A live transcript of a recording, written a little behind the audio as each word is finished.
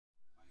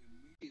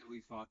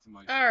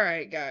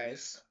Alright,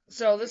 guys.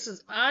 So this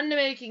is on to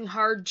making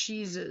hard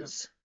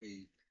cheeses.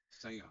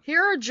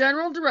 Here are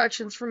general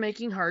directions for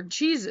making hard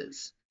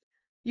cheeses.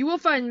 You will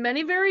find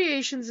many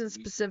variations in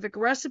specific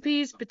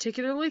recipes,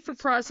 particularly for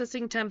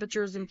processing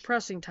temperatures and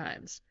pressing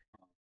times.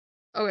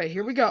 Okay,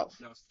 here we go.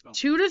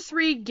 2 to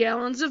 3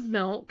 gallons of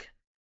milk,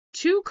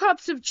 2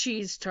 cups of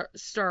cheese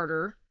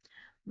starter,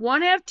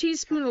 1/2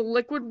 teaspoon of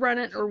liquid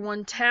rennet or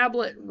 1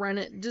 tablet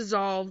rennet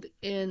dissolved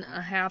in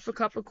a half a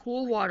cup of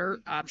cool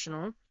water,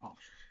 optional,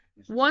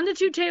 1 to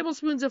 2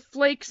 tablespoons of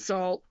flake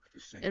salt,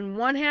 and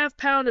 1/2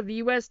 pound of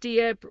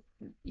USDA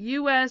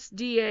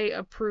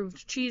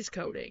approved cheese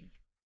coating.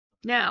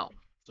 Now,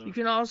 you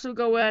can also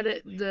go at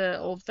it the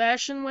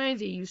old-fashioned way.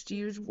 They used to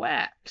use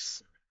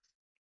wax.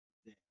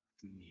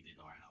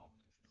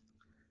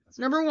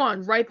 Number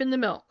 1, ripen the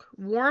milk.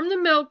 Warm the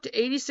milk to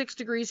 86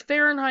 degrees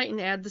Fahrenheit and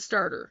add the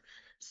starter.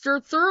 Stir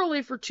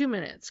thoroughly for 2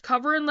 minutes.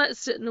 Cover and let it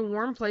sit in a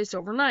warm place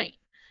overnight.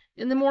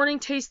 In the morning,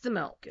 taste the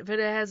milk. If it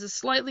has a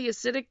slightly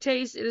acidic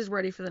taste, it is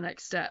ready for the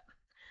next step.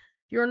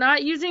 If you're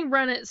not using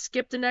rennet,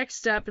 skip the next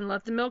step and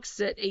let the milk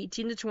sit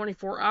 18 to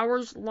 24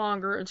 hours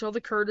longer until the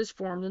curd is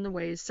formed and the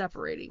whey is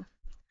separating.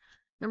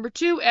 Number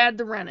 2, add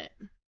the rennet.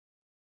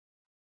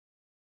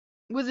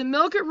 With the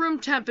milk at room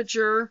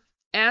temperature,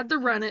 add the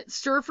rennet,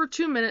 stir for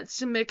 2 minutes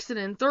to mix it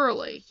in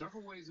thoroughly.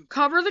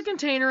 Cover the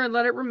container and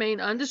let it remain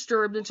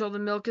undisturbed until the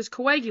milk is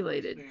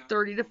coagulated,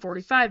 30 to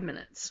 45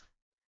 minutes.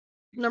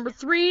 Number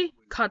 3,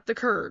 cut the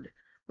curd.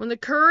 When the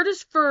curd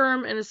is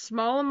firm and a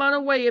small amount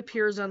of whey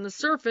appears on the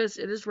surface,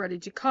 it is ready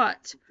to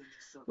cut.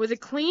 With a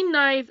clean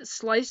knife,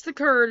 slice the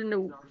curd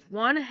into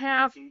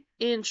 1/2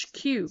 inch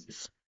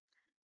cubes.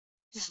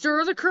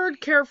 Stir the curd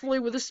carefully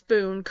with a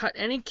spoon. Cut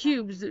any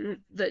cubes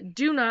that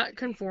do not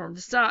conform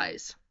to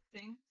size.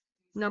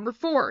 Number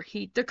 4,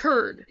 heat the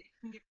curd.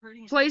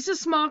 Place a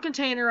small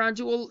container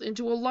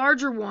into a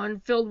larger one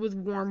filled with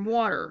warm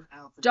water,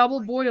 double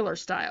boiler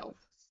style.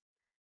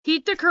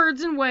 Heat the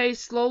curds and whey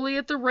slowly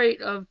at the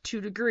rate of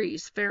 2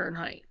 degrees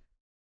Fahrenheit.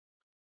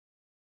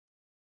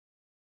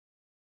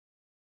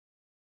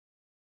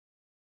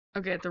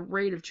 Okay, at the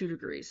rate of 2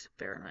 degrees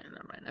Fahrenheit,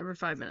 never mind, every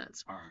 5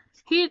 minutes.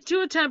 Heat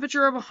to a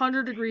temperature of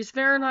 100 degrees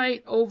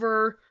Fahrenheit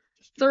over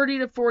 30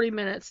 to 40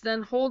 minutes.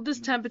 Then hold this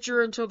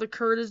temperature until the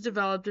curd is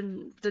developed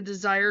in the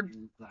desired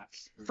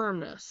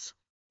firmness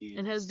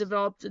and has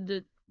developed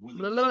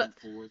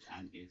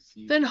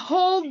Then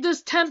hold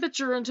this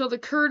temperature until the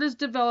curd has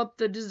developed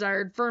the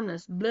desired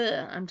firmness.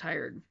 I'm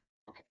tired.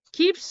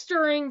 Keep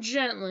stirring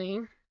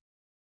gently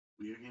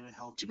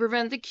to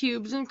prevent the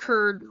cubes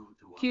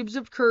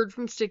of curd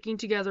from sticking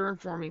together and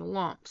forming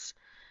lumps.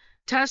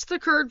 Test the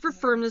curd for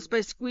firmness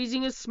by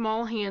squeezing a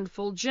small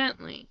handful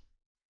gently,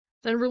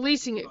 then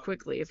releasing it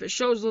quickly. If it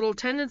shows little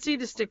tendency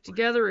to stick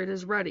together, it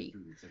is ready.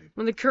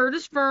 When the curd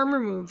is firm,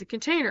 remove the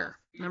container.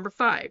 Number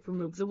 5,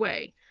 remove the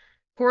whey.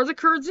 Pour the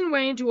curds and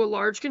whey into a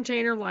large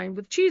container lined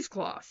with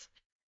cheesecloth.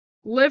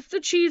 Lift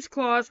the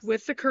cheesecloth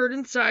with the curd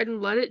inside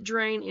and let it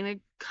drain in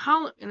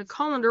a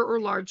colander or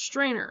large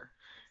strainer.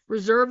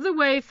 Reserve the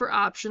whey for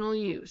optional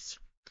use.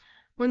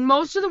 When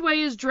most of the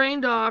whey is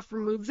drained off,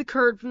 remove the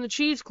curd from the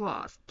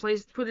cheesecloth.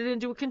 Put it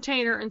into a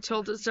container and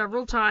tilt it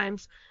several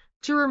times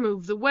to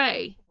remove the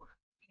whey.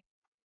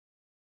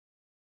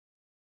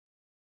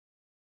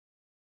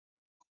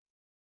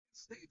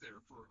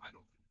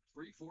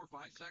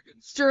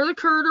 Stir the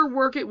curd or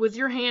work it with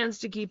your hands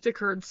to keep the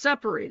curd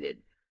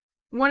separated.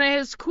 When it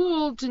has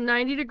cooled to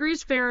 90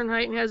 degrees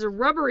Fahrenheit and has a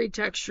rubbery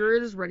texture,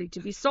 it is ready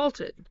to be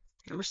salted.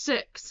 Number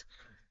 6,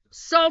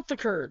 salt the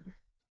curd.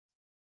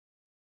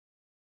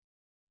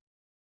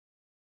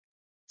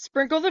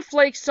 Sprinkle the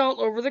flake salt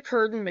over the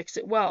curd and mix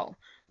it well.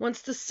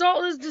 Once the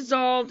salt is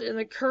dissolved and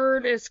the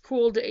curd is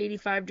cooled to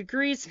 85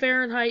 degrees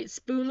Fahrenheit,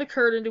 spoon the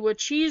curd into a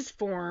cheese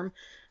form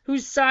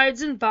whose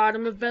sides and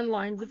bottom have been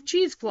lined with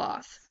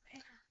cheesecloth.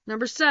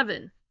 Number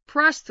 7,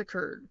 press the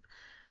curd.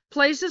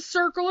 Place a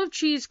circle of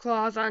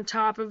cheesecloth on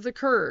top of the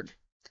curd.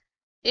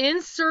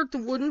 Insert the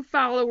wooden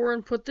follower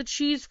and put the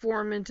cheese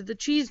form into the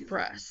cheese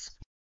press.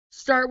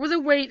 Start with a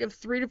weight of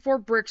 3 to 4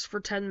 bricks for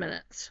 10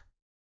 minutes.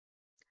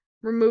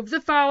 Remove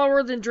the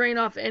follower, then drain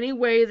off any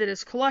whey that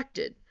is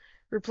collected.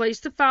 Replace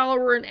the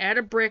follower and add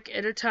a brick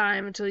at a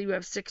time until you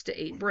have 6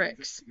 to 8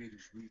 bricks.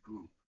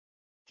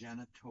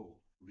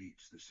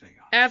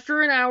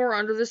 After an hour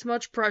under this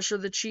much pressure,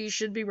 the cheese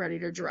should be ready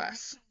to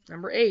dress.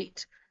 Number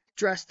 8,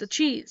 dress the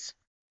cheese.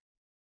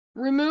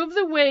 Remove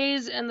the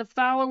wheys and the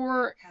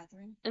follower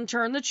and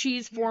turn the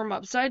cheese form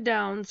upside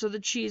down so the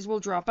cheese will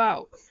drop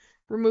out.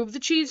 Remove the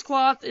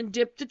cheesecloth and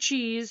dip the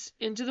cheese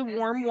into the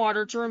warm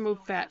water to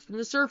remove fat from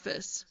the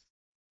surface.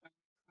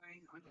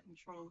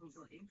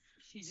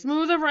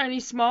 Smooth over any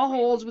small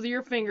holes with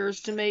your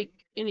fingers to make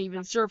an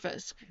even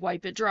surface.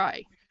 Wipe it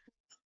dry.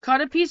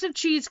 Cut a piece of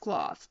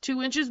cheesecloth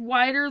 2 inches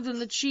wider than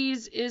the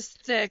cheese is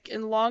thick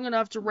and long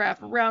enough to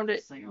wrap around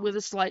it with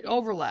a slight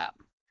overlap.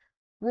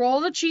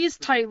 Roll the cheese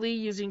tightly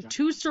using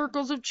 2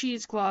 circles of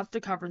cheesecloth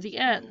to cover the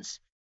ends.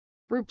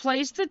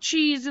 Replace the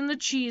cheese in the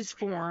cheese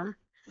form.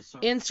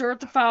 Insert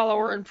the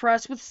follower and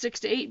press with 6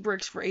 to 8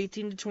 bricks for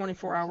 18 to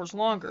 24 hours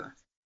longer.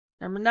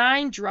 Number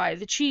 9, dry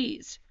the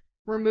cheese.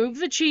 Remove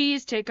the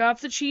cheese, take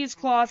off the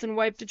cheesecloth, and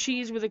wipe the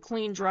cheese with a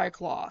clean, dry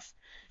cloth.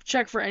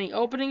 Check for any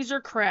openings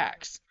or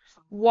cracks.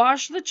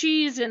 Wash the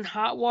cheese in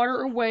hot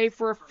water away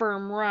for a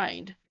firm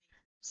rind.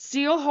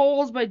 Seal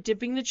holes by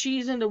dipping the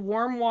cheese into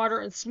warm water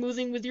and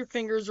smoothing with your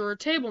fingers or a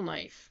table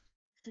knife.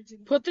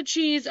 Put the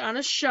cheese on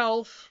a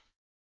shelf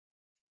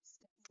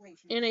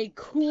in a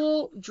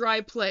cool,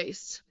 dry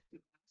place.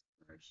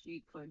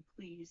 She could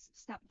please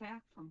step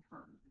back from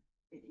her.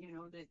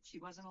 That she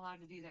wasn't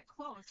allowed to be that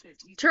close.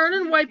 Turn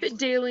and wipe it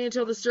daily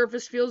until the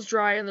surface feels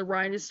dry and the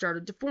rind has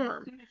started to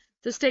form.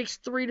 This takes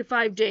 3 to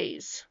 5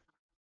 days.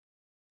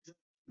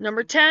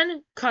 Number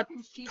 10,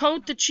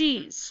 coat the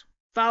cheese.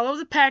 Follow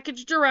the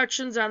package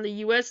directions on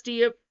the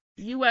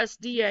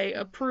USDA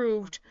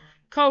approved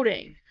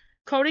coating.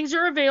 Coatings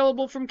are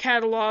available from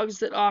catalogs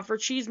that offer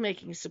cheese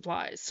making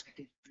supplies.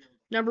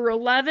 Number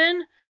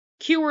 11,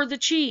 cure the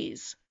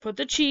cheese. Put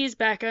the cheese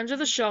back onto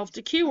the shelf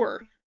to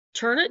cure.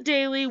 Turn it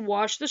daily,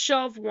 wash the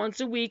shelf once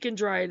a week, and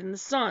dry it in the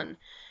sun.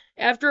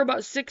 After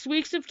about 6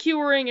 weeks of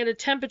curing at a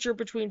temperature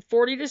between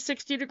 40 to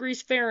 60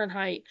 degrees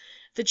Fahrenheit,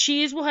 the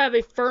cheese will have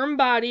a firm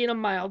body and a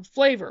mild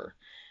flavor.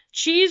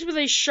 Cheese with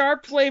a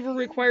sharp flavor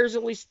requires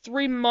at least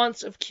 3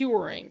 months of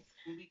curing.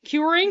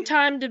 Curing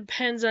time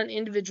depends on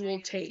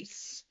individual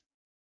tastes.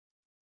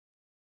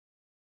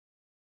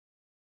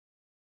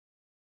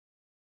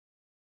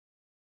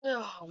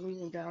 Oh, I'm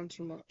leaning down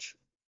too much.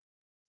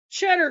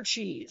 Cheddar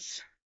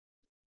cheese.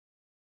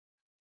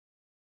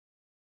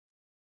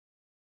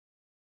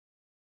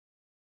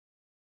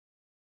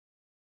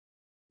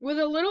 With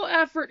a little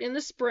effort in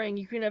the spring,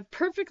 you can have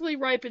perfectly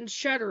ripened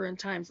cheddar in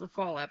time for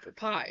fall apple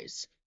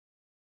pies.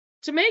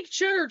 To make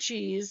cheddar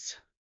cheese,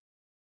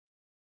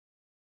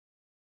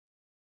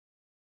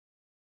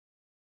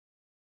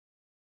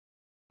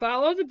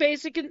 follow the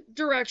basic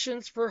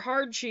directions for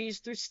hard cheese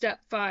through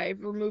step 5,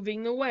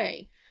 removing the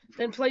whey.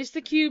 Then place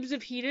the cubes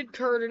of heated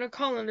curd in a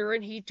colander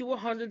and heat to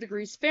 100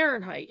 degrees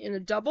Fahrenheit in a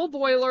double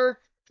boiler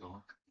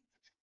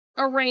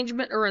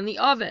arrangement or in the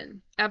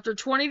oven. After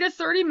 20 to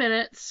 30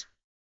 minutes,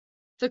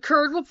 the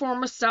curd will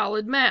form a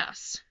solid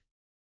mass.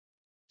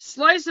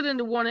 Slice it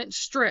into 1-inch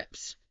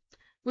strips,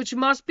 which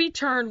must be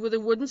turned with a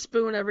wooden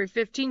spoon every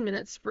 15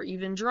 minutes for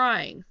even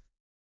drying.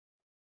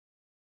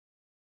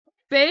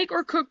 Bake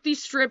or cook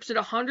these strips at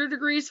 100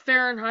 degrees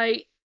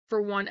Fahrenheit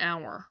for 1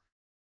 hour.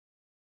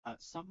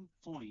 At some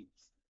point,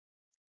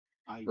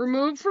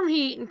 remove from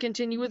heat and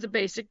continue with the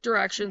basic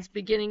directions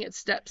beginning at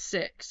step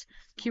 6.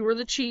 Cure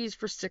the cheese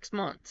for 6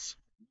 months.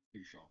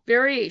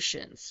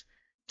 Variations.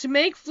 To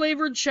make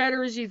flavored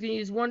cheddars, you can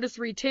use 1 to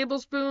 3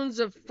 tablespoons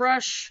of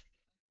fresh,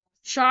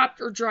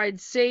 chopped or dried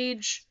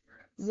sage,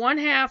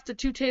 1/2 to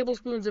 2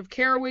 tablespoons of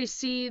caraway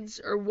seeds,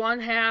 or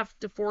 1/2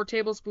 to 4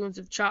 tablespoons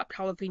of chopped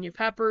jalapeno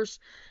peppers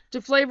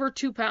to flavor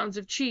 2 pounds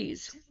of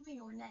cheese.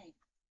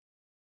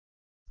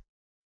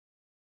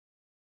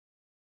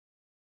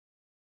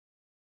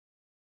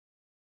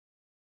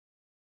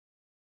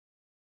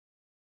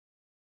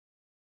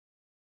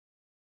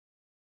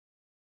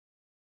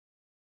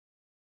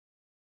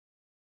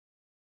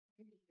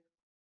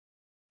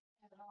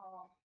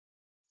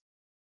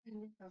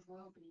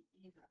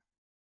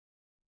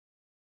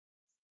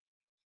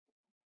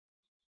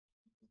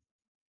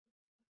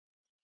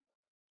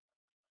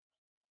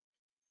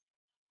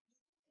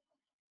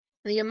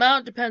 The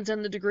amount depends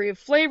on the degree of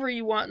flavor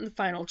you want in the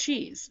final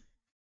cheese.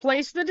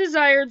 Place the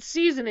desired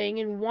seasoning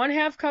in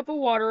 1/2 cup of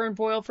water and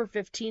boil for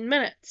 15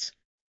 minutes.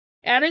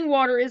 Adding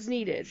water is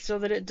needed so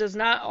that it does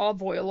not all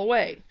boil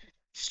away.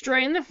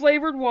 Strain the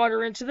flavored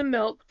water into the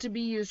milk to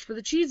be used for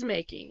the cheese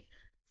making.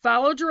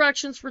 Follow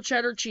directions for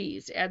cheddar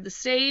cheese. Add the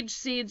sage,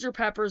 seeds, or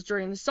peppers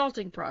during the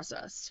salting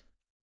process.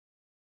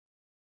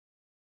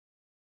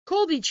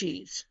 Colby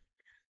cheese.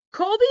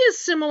 Colby is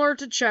similar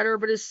to cheddar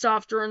but is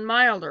softer and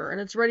milder, and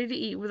it's ready to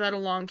eat without a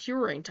long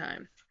curing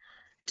time.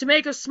 To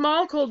make a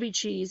small Colby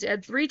cheese,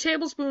 add 3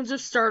 tablespoons of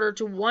starter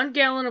to 1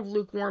 gallon of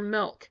lukewarm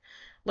milk.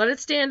 Let it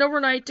stand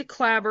overnight to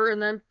clabber and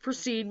then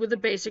proceed with the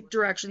basic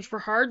directions for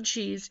hard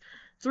cheese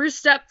through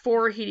step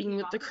 4, heating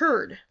with the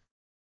curd.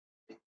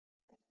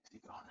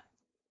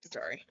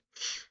 Sorry,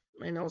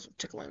 my nose is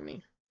tickling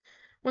me.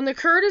 When the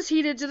curd is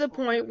heated to the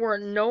point where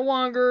it no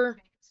longer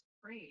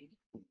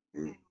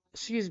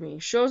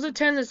shows a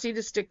tendency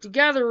to stick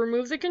together,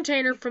 remove the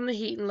container from the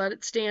heat and let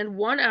it stand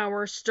 1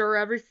 hour, stir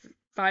every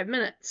 5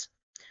 minutes.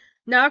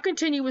 Now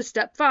continue with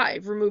step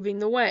 5, removing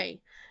the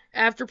whey.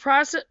 After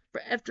pressing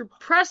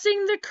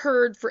the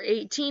curd for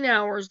 18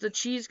 hours, the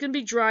cheese can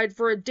be dried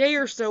for a day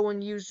or so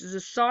and used as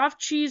a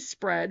soft cheese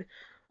spread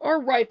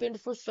or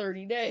ripened for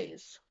 30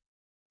 days.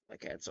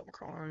 Like I had something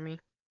crawling on me.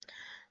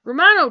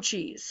 Romano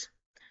cheese.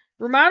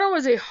 Romano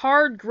is a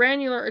hard,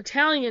 granular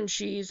Italian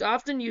cheese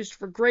often used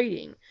for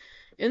grating.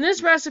 In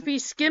this recipe,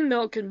 skim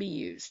milk can be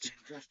used.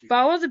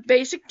 Follow the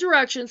basic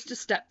directions to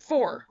step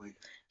 4,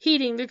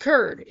 heating the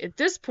curd. At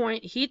this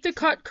point, heat the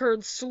cut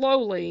curd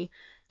slowly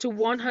to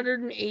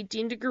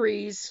 118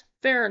 degrees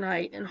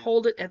Fahrenheit and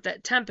hold it at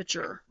that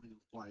temperature,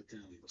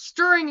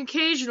 stirring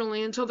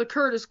occasionally until the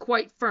curd is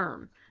quite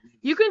firm.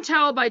 You can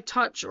tell by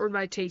touch or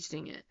by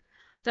tasting it.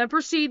 Then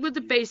proceed with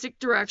the basic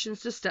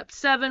directions to step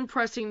 7,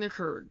 pressing the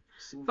curd.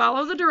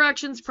 Follow the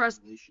directions,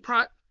 pressing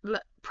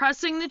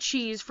the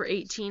cheese for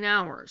 18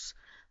 hours.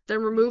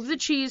 Then remove the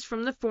cheese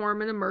from the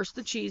form and immerse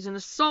the cheese in a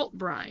salt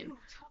brine.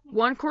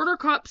 1/4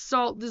 cup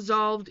salt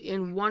dissolved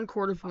in 1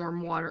 quart of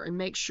warm water, and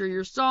make sure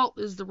your salt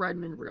is the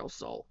Redmond real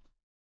salt.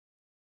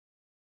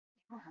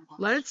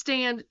 Let it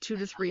stand 2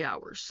 to 3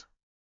 hours.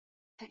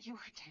 That you were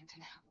to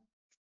know.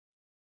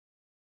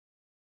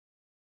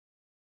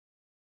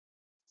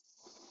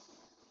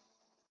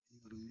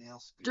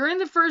 During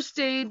the first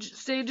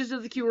stages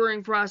of the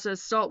curing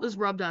process, salt is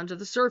rubbed onto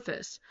the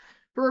surface.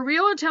 For a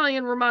real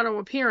Italian Romano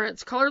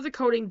appearance, color the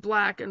coating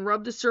black and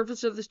rub the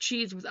surface of the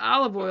cheese with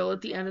olive oil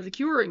at the end of the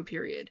curing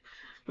period.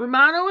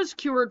 Romano is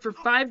cured for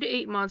 5 to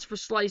 8 months for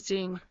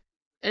slicing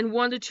and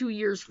 1 to 2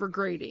 years for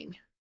grating.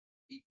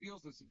 He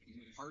feels this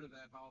part of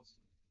that house,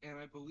 and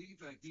I believe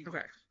that he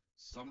Okay.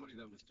 somebody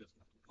that was just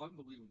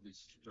unbelievably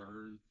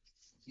stern.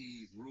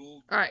 He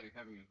ruled All right. by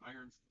having an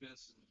iron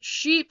fist.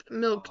 Sheep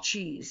milk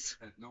cheese.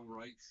 Had no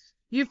rights.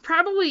 You've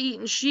probably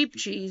eaten sheep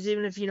cheese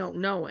even if you don't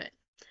know it.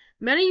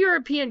 Many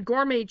European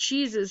gourmet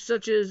cheeses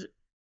such as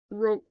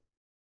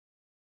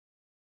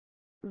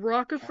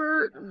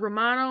Roquefort,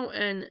 Romano,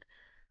 and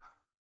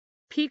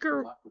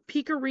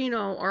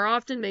Pecorino are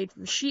often made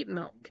from sheep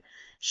milk.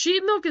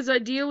 Sheep milk is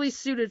ideally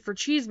suited for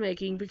cheese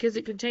making because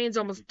it contains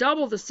almost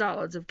double the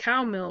solids of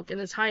cow milk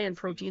and is high in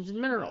proteins and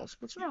minerals.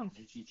 What's wrong?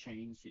 She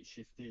changed, it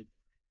shifted,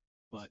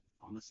 but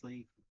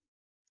honestly,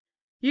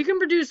 You can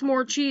produce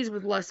more cheese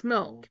with less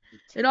milk.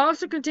 It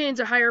also contains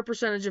a higher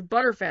percentage of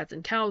butterfat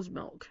than cow's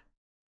milk.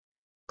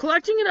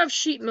 Collecting enough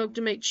sheep milk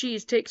to make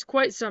cheese takes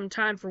quite some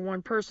time for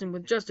one person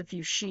with just a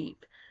few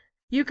sheep.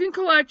 You can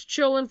collect,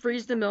 chill, and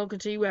freeze the milk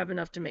until you have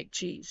enough to make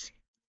cheese.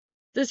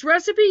 This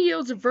recipe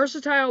yields a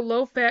versatile,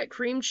 low-fat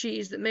cream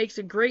cheese that makes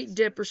a great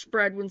dip or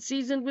spread when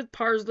seasoned with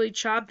parsley,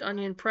 chopped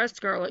onion,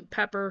 pressed garlic,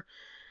 pepper,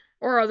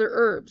 or other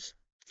herbs.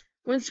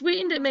 When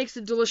sweetened, it makes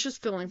a delicious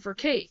filling for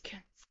cake.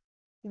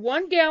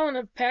 1 gallon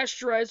of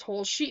pasteurized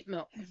whole sheep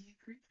milk.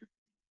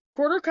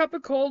 1/4 cup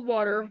of cold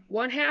water,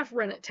 1/2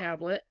 rennet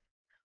tablet,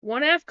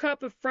 1/2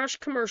 cup of fresh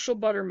commercial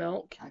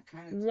buttermilk,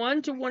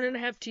 1 to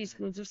 1.5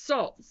 teaspoons of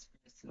salt.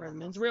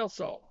 Redmond's real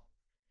salt.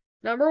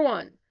 Number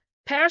 1.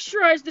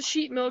 Pasteurize the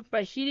sheep milk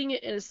by heating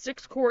it in a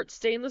 6-quart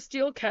stainless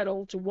steel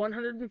kettle to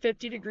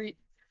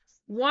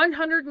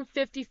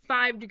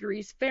 155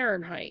 degrees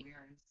Fahrenheit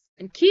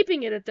and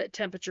keeping it at that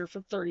temperature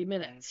for 30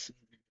 minutes.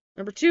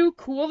 Number 2.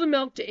 Cool the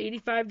milk to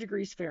 85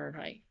 degrees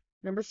Fahrenheit.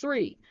 Number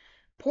 3.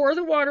 Pour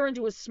the water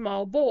into a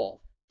small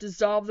bowl.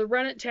 Dissolve the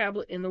rennet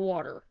tablet in the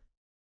water.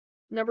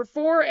 Number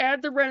 4.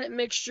 Add the rennet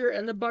mixture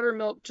and the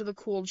buttermilk to the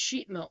cooled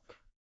sheep milk.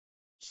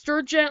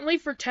 Stir gently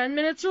for 10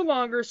 minutes or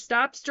longer.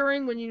 Stop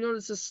stirring when you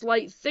notice a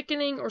slight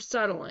thickening or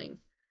settling.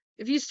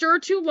 If you stir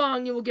too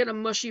long, you will get a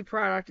mushy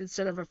product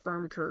instead of a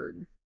firm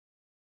curd.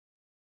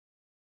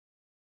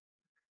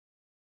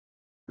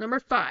 Number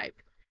 5.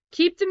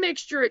 Keep the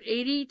mixture at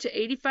 80 to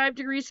 85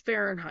 degrees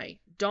Fahrenheit.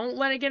 Don't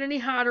let it get any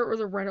hotter or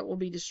the rennet will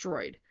be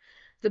destroyed.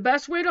 The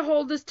best way to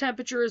hold this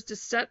temperature is to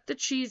set the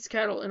cheese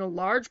kettle in a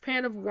large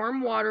pan of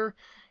warm water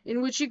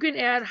in which you can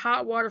add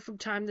hot water from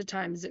time to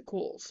time as it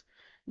cools.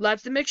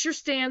 Let the mixture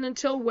stand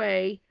until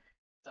the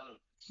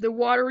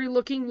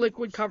watery-looking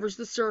liquid covers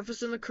the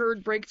surface and the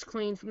curd breaks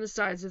clean from the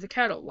sides of the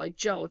kettle, like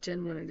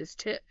gelatin when it is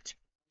tipped.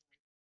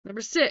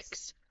 Number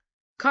 6.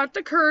 Cut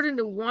the curd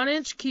into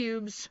 1-inch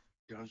cubes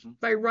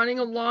by running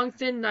a long,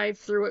 thin knife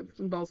through it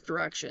in both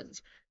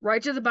directions,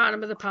 right to the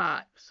bottom of the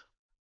pot.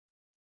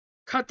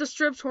 Cut the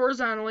strips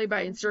horizontally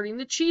by inserting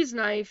the cheese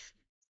knife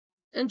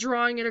and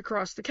drawing it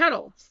across the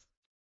kettle.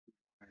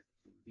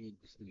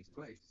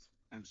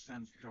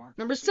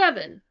 Number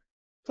 7.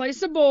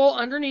 Place a bowl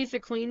underneath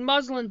a clean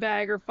muslin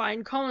bag or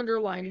fine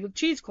colander lined with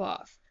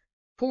cheesecloth.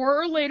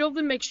 Pour or ladle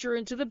the mixture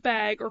into the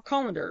bag or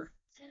colander.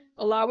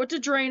 Allow it to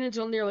drain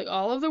until nearly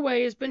all of the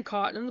whey has been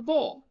caught in the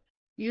bowl.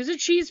 Use a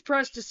cheese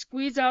press to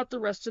squeeze out the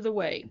rest of the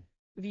whey.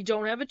 If you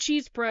don't have a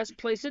cheese press,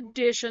 place a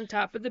dish on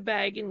top of the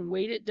bag and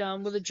weight it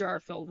down with a jar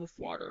filled with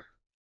water.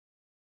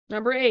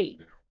 Number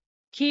 8.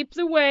 Keep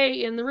the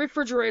whey in the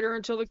refrigerator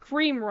until the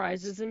cream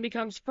rises and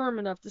becomes firm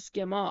enough to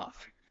skim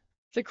off.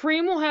 The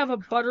cream will have a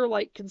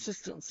butter-like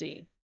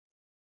consistency.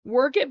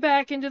 Work it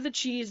back into the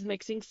cheese,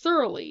 mixing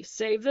thoroughly.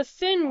 Save the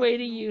thin whey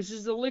to use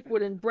as the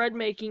liquid in bread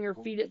making or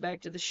feed it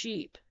back to the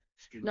sheep.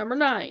 Number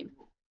 9.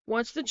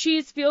 Once the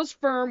cheese feels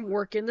firm,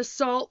 work in the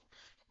salt.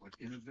 What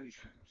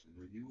innovations in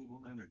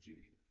renewable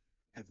energy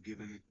have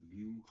given it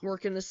new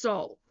Work in the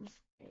salt.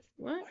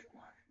 What?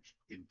 Likewise,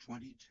 in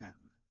 2010,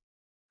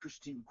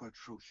 Christine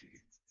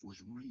Quattrochi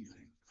was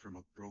reeling from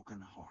a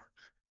broken heart.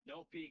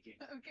 no peeking.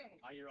 Okay.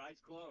 Are your eyes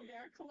closed?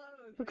 They're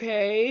closed.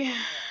 Okay.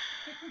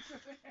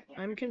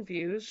 I'm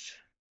confused.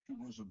 She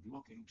wasn't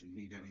looking to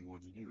meet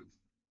anyone new.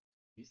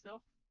 You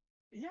still?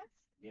 Yes.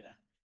 Yeah.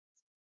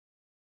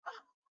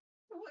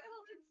 Well,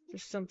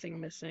 There's something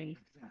missing.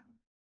 Then,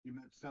 You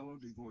met fellow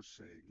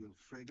divorcee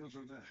Wilfredo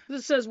Velez.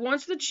 This says,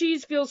 once the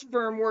cheese feels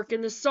firm, work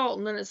in the salt.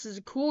 And then it says,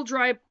 cool,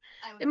 dry.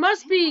 It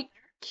must be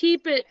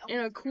keep it in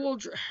a cool,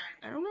 dry.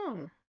 I don't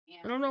know.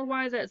 I don't know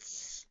why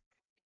that's.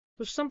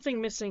 There's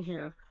something missing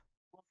here.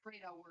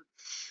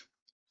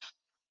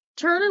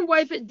 Turn and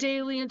wipe it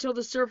daily until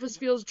the surface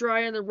feels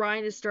dry and the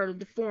rind has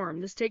started to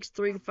form. This takes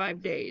 3 to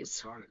 5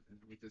 days.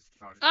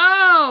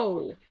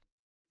 Oh!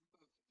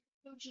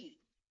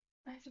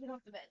 I have to get off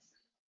the bed.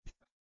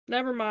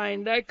 Never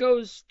mind. That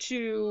goes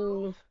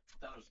to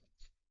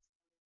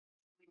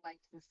We liked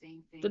the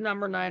same thing. the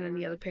number 9 on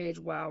the other page.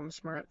 Wow, I'm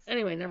smart.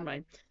 Anyway, never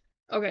mind.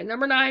 Okay,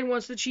 number 9,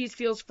 once the cheese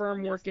feels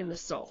firm, work in the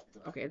salt.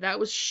 Okay, that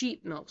was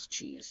sheep milk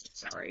cheese.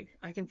 Sorry,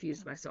 I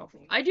confused myself.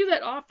 I do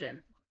that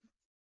often.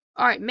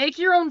 Alright, make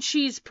your own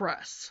cheese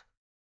press.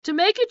 To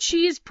make a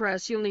cheese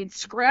press, you'll need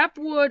scrap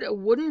wood, a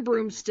wooden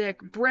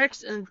broomstick,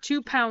 bricks, and a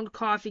 2-pound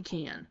coffee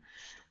can.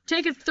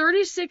 Take a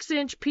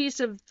 36-inch piece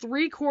of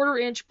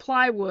 3/4-inch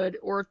plywood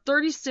or a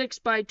 36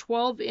 by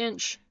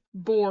 12-inch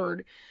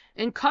board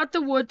and cut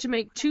the wood to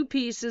make 2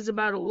 pieces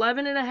about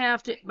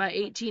 11.5 by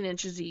 18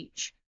 inches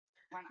each.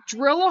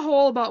 Drill a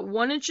hole about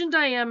 1 inch in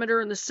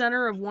diameter in the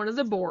center of one of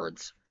the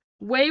boards.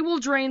 Whey will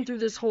drain through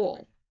this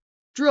hole.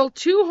 Drill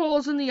 2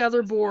 holes in the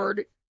other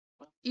board,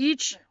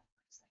 each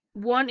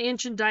 1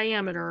 inch in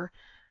diameter,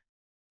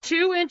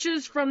 2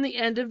 inches from the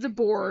end of the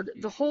board.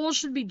 The holes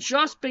should be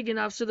just big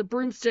enough so the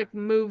broomstick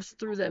moves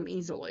through them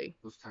easily.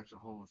 Those types of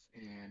holes.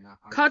 And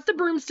Cut the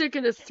broomstick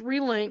into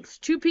 3 lengths,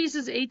 2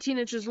 pieces 18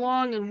 inches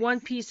long and 1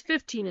 piece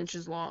 15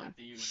 inches long.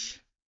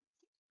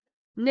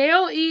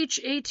 Nail each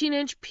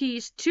 18-inch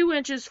piece 2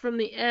 inches from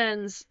the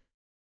ends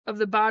of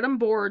the bottom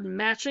board,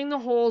 matching the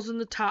holes in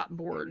the top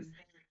board.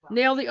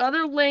 Nail the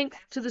other length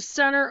to the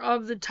center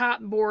of the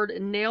top board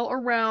and nail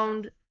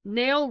round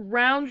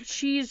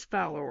cheese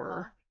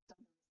follower.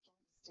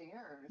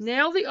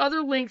 Nail the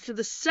other length to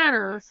the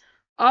center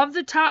of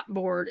the top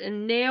board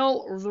and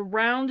nail the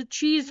round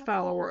cheese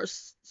follower, a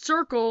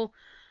circle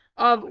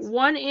of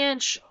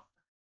 1/2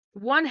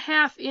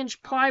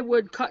 inch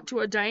plywood cut to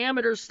a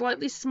diameter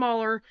slightly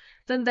smaller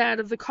than that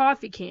of the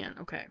coffee can.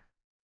 Okay.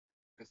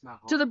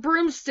 To the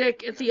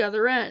broomstick at the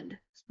other end.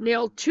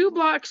 Nail 2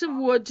 blocks of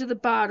wood to the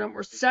bottom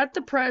or set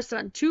the press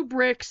on 2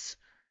 bricks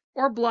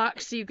or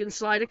blocks so you can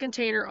slide a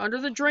container under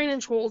the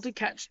drainage hole to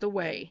catch the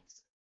whey.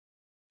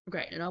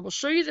 Okay, and I will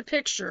show you the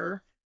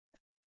picture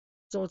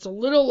so it's a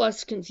little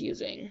less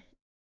confusing.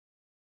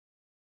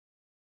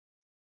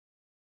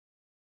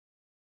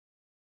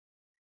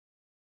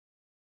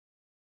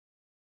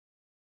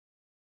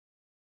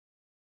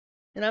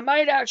 And I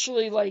might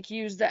actually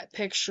use that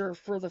picture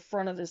for the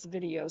front of this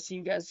video so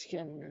you guys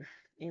can,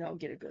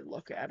 get a good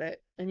look at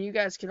it. And you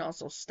guys can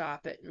also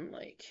stop it and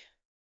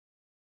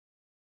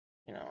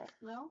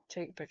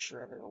take a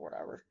picture of it or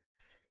whatever.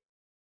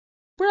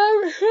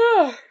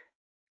 But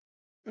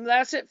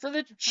that's it for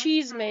the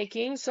cheese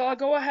making. So I'll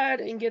go ahead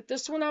and get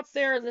this one up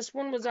there. And this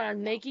one was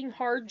on making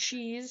hard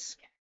cheese.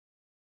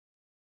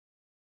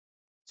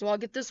 So I'll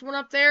get this one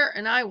up there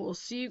and I will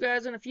see you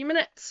guys in a few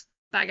minutes.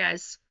 Bye,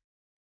 guys.